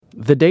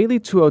The Daily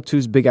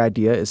 202's Big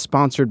Idea is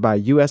sponsored by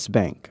U.S.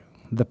 Bank,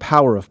 the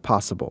power of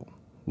possible.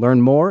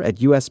 Learn more at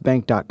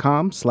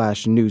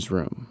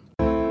usbank.com/newsroom.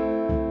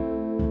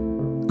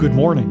 Good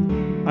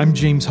morning. I'm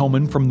James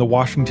Hellman from The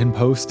Washington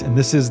Post, and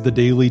this is the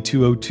Daily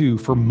 202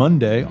 for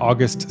Monday,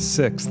 August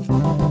 6th.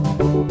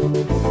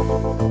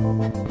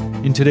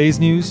 In today's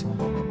news,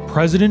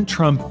 President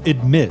Trump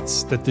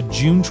admits that the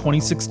June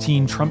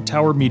 2016 Trump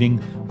Tower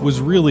meeting was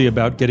really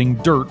about getting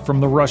dirt from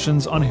the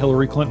Russians on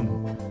Hillary Clinton.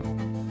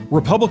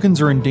 Republicans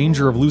are in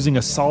danger of losing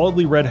a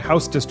solidly red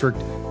House district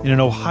in an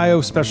Ohio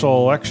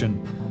special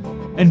election.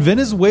 And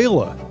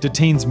Venezuela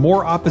detains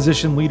more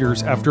opposition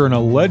leaders after an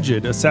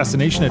alleged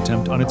assassination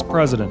attempt on its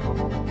president.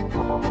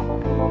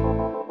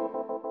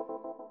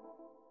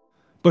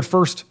 But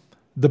first,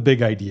 the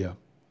big idea.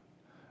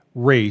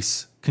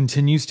 Race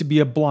continues to be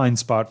a blind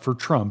spot for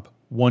Trump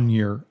 1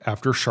 year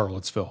after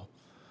Charlottesville.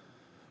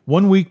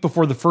 1 week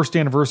before the first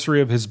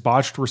anniversary of his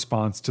botched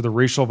response to the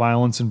racial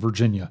violence in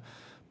Virginia,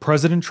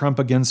 President Trump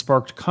again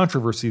sparked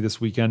controversy this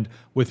weekend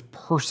with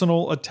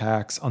personal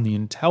attacks on the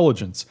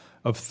intelligence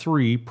of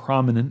three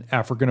prominent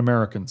African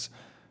Americans: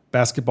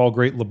 basketball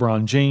great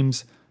LeBron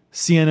James,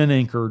 CNN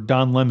anchor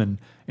Don Lemon,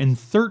 and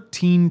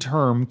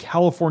 13-term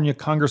California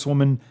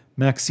Congresswoman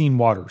Maxine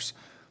Waters.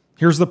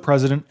 Here's the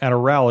president at a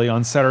rally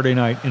on Saturday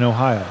night in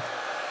Ohio.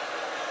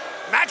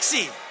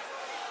 Maxine,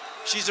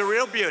 she's a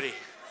real beauty.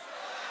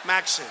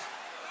 Maxine,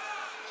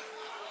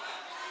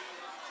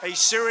 a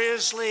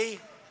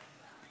seriously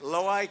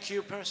low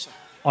IQ person.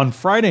 On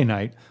Friday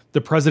night,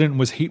 the president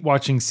was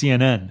hate-watching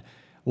CNN.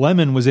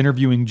 Lemon was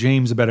interviewing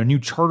James about a new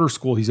charter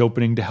school he's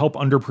opening to help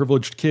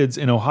underprivileged kids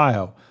in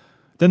Ohio.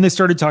 Then they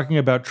started talking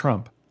about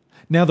Trump.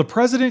 Now, the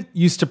president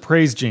used to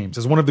praise James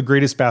as one of the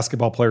greatest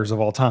basketball players of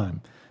all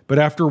time. But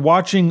after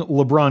watching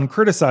LeBron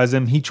criticize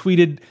him, he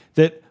tweeted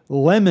that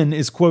Lemon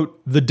is,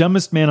 quote, the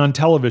dumbest man on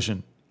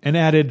television, and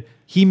added,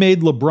 he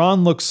made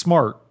LeBron look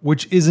smart,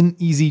 which isn't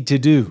easy to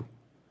do.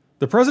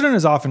 The president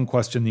has often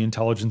questioned the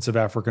intelligence of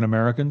African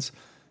Americans.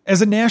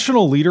 As a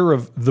national leader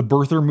of the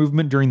birther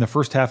movement during the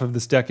first half of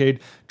this decade,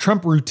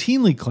 Trump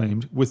routinely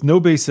claimed, with no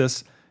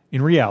basis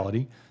in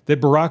reality, that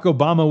Barack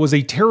Obama was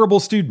a terrible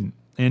student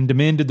and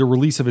demanded the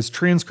release of his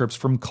transcripts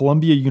from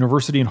Columbia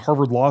University and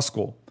Harvard Law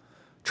School.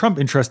 Trump,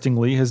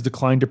 interestingly, has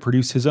declined to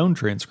produce his own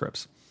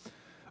transcripts.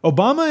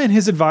 Obama and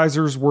his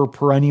advisors were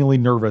perennially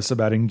nervous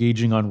about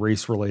engaging on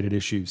race-related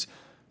issues.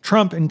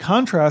 Trump, in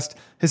contrast,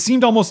 has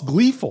seemed almost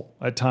gleeful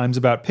at times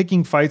about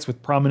picking fights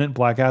with prominent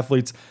black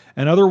athletes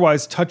and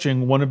otherwise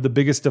touching one of the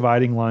biggest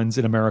dividing lines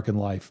in American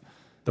life.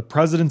 The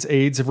president's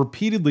aides have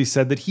repeatedly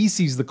said that he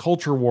sees the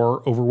culture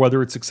war over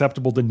whether it's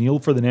acceptable to kneel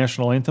for the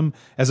national anthem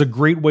as a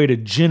great way to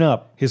gin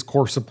up his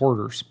core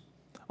supporters.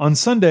 On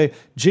Sunday,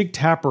 Jake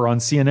Tapper on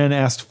CNN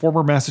asked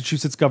former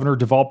Massachusetts Governor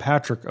Deval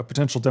Patrick, a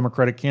potential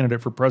Democratic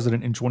candidate for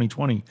president in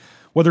 2020,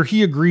 whether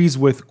he agrees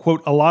with,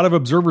 quote, a lot of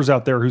observers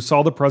out there who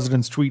saw the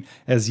president's tweet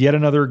as yet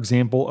another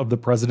example of the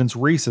president's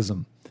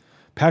racism.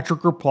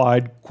 Patrick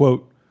replied,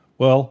 quote,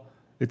 well,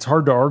 it's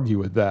hard to argue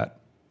with that.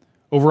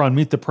 Over on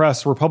Meet the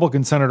Press,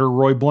 Republican Senator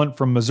Roy Blunt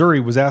from Missouri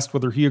was asked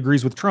whether he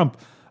agrees with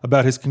Trump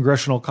about his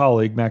congressional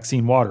colleague,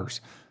 Maxine Waters.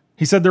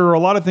 He said there are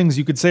a lot of things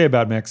you could say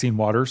about Maxine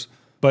Waters,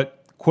 but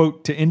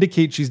quote, to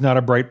indicate she's not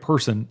a bright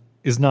person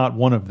is not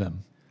one of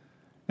them.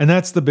 And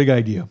that's the big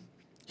idea.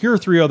 Here are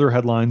three other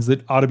headlines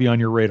that ought to be on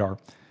your radar.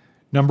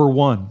 Number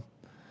one,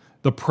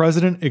 the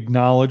president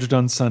acknowledged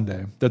on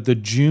Sunday that the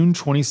June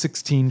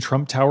 2016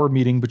 Trump Tower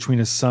meeting between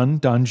his son,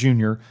 Don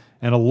Jr.,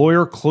 and a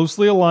lawyer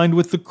closely aligned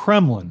with the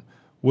Kremlin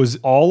was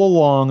all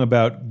along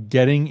about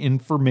getting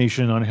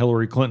information on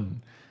Hillary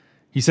Clinton.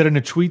 He said in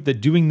a tweet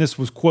that doing this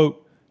was,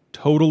 quote,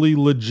 totally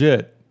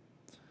legit.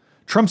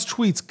 Trump's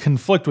tweets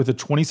conflict with a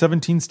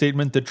 2017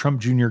 statement that Trump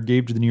Jr.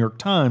 gave to the New York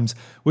Times,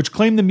 which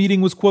claimed the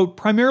meeting was, quote,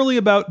 primarily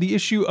about the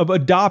issue of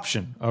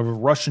adoption of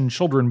Russian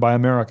children by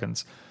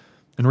Americans.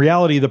 In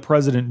reality, the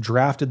president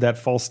drafted that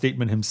false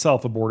statement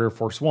himself aboard Air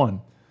Force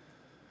One.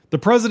 The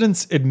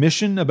president's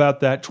admission about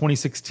that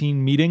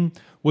 2016 meeting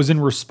was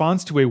in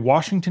response to a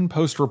Washington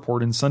Post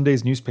report in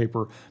Sunday's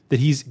newspaper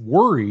that he's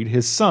worried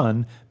his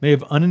son may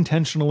have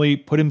unintentionally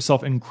put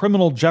himself in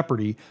criminal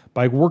jeopardy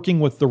by working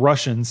with the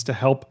Russians to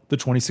help the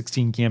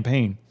 2016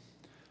 campaign.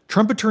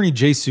 Trump attorney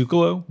Jay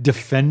Sekulow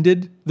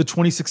defended the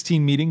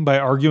 2016 meeting by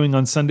arguing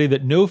on Sunday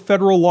that no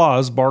federal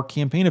laws bar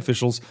campaign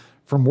officials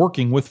from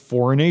working with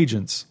foreign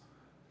agents.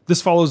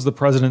 This follows the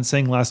president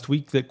saying last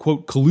week that,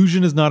 quote,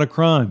 collusion is not a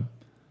crime.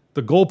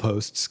 The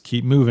goalposts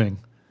keep moving.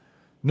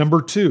 Number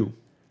two,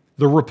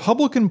 the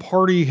Republican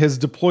Party has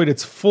deployed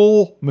its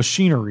full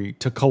machinery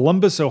to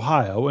Columbus,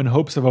 Ohio, in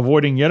hopes of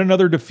avoiding yet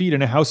another defeat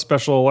in a House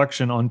special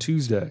election on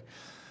Tuesday.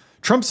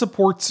 Trump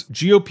supports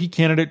GOP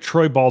candidate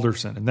Troy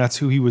Balderson, and that's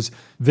who he was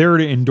there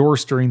to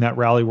endorse during that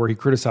rally where he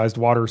criticized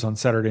Waters on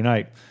Saturday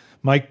night.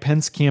 Mike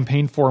Pence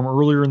campaigned for him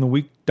earlier in the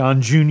week.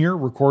 Don Jr.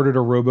 recorded a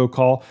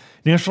robocall.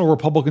 National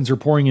Republicans are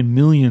pouring in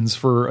millions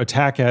for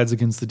attack ads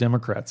against the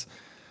Democrats.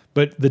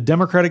 But the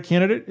Democratic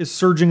candidate is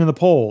surging in the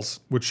polls,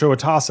 which show a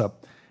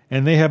toss-up,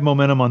 and they have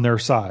momentum on their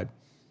side.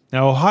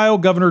 Now, Ohio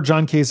Governor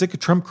John Kasich, a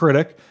Trump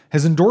critic,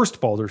 has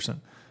endorsed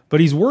Balderson, but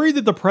he's worried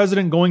that the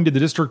president going to the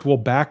district will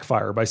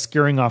backfire by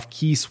scaring off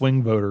key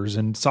swing voters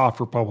and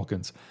soft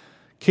Republicans.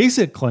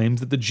 Kasich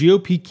claims that the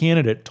GOP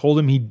candidate told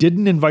him he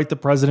didn't invite the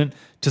president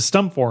to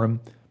stump for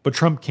him, but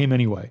Trump came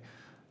anyway.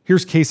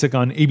 Here's Kasich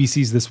on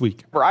ABC's This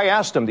Week. I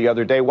asked him the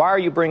other day, why are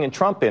you bringing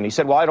Trump in? He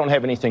said, well, I don't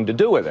have anything to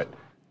do with it.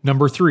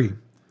 Number 3.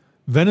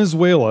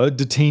 Venezuela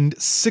detained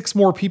 6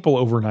 more people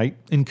overnight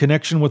in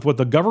connection with what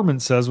the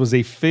government says was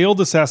a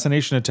failed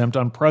assassination attempt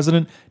on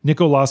President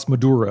Nicolas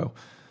Maduro.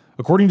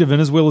 According to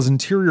Venezuela's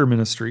Interior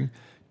Ministry,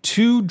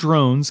 2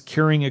 drones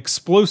carrying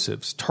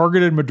explosives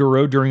targeted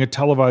Maduro during a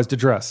televised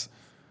address.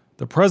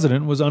 The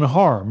president was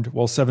unharmed,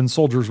 while 7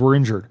 soldiers were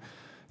injured.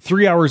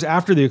 3 hours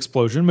after the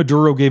explosion,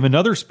 Maduro gave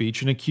another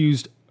speech and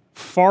accused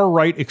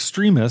far-right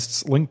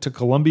extremists linked to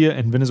Colombia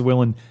and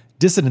Venezuelan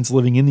dissidents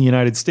living in the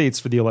United States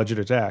for the alleged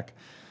attack.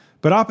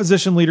 But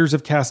opposition leaders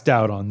have cast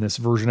doubt on this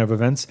version of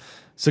events,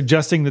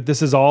 suggesting that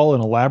this is all an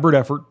elaborate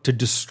effort to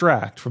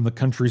distract from the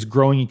country's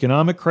growing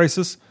economic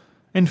crisis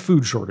and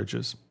food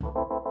shortages.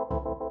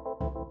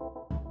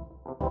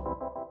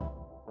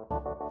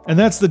 And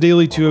that's the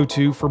Daily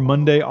 202 for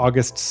Monday,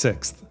 August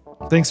 6th.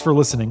 Thanks for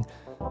listening.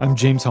 I'm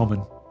James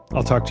Hellman.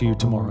 I'll talk to you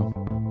tomorrow.